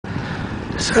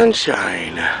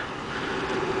Sunshine.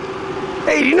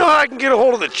 Hey, do you know how I can get a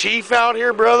hold of the chief out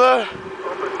here, brother?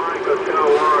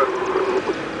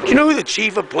 Do you know who the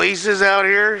chief of police is out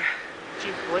here?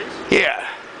 Chief of police? Yeah.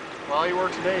 Well, he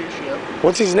works today, shift.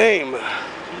 What's his name?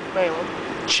 Chief Malin.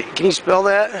 Can you spell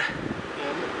that?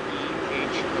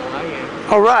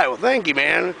 M-E-H-L-I-N. Alright, well thank you,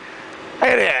 man. I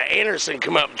had Anderson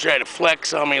come up and try to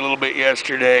flex on me a little bit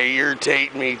yesterday,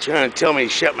 irritate me, trying to tell me to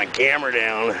shut my camera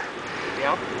down.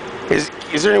 Yeah? Is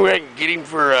there any way I can get him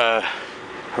for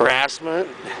harassment?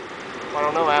 I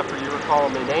don't know, after you were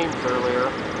calling me names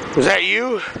earlier. Was that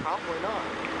you? Probably not.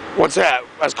 What's that?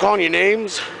 I was calling you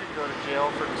names? You could go to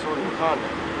jail for disorderly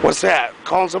conduct. What's that?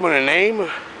 Calling someone a name?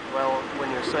 Well, when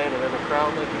you're saying it in a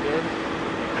crowd like you did.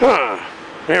 Huh.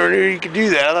 Never knew you could do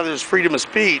that. I thought there was freedom of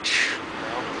speech.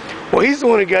 Well, he's the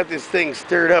one who got this thing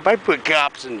stirred up. I put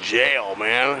cops in jail,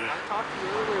 man. I talked to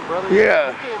you earlier, brother.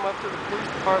 Yeah. You came up to the police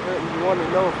department and you wanted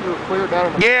to know if you were clear down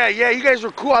in the... Yeah, you guys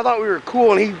were cool. I thought we were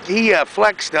cool, and he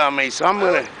flexed on me, so I'm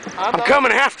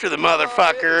coming after the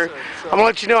motherfucker. I'm gonna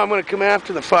let you know I'm gonna come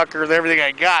after the fucker with everything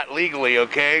I got legally,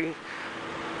 okay?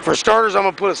 For starters, I'm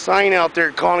gonna put a sign out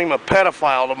there calling him a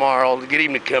pedophile tomorrow to get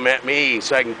him to come at me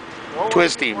so I can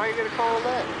twist him. Why are you gonna call him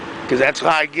that? Because that's how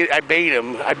I bait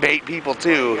him. I bait people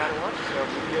too. You gotta watch yourself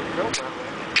if you get killed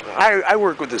that way. I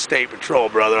work with the state patrol,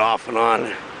 brother, off and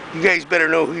on. You guys better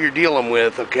know who you're dealing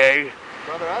with, okay?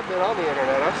 Brother, I've been on the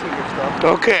internet. I've seen your stuff.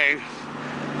 Okay.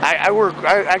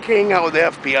 I can hang out with the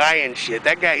FBI and shit.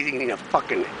 That guy ain't a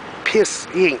fucking piss.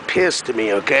 He ain't pissed to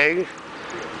me, okay?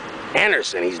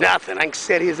 Anderson, he's nothing. I can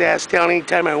set his ass down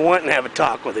anytime I want and have a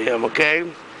talk with him, okay?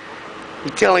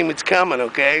 You tell him it's coming,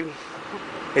 okay?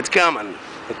 It's coming,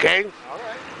 okay? All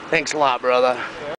right. Thanks a lot, brother. Yeah.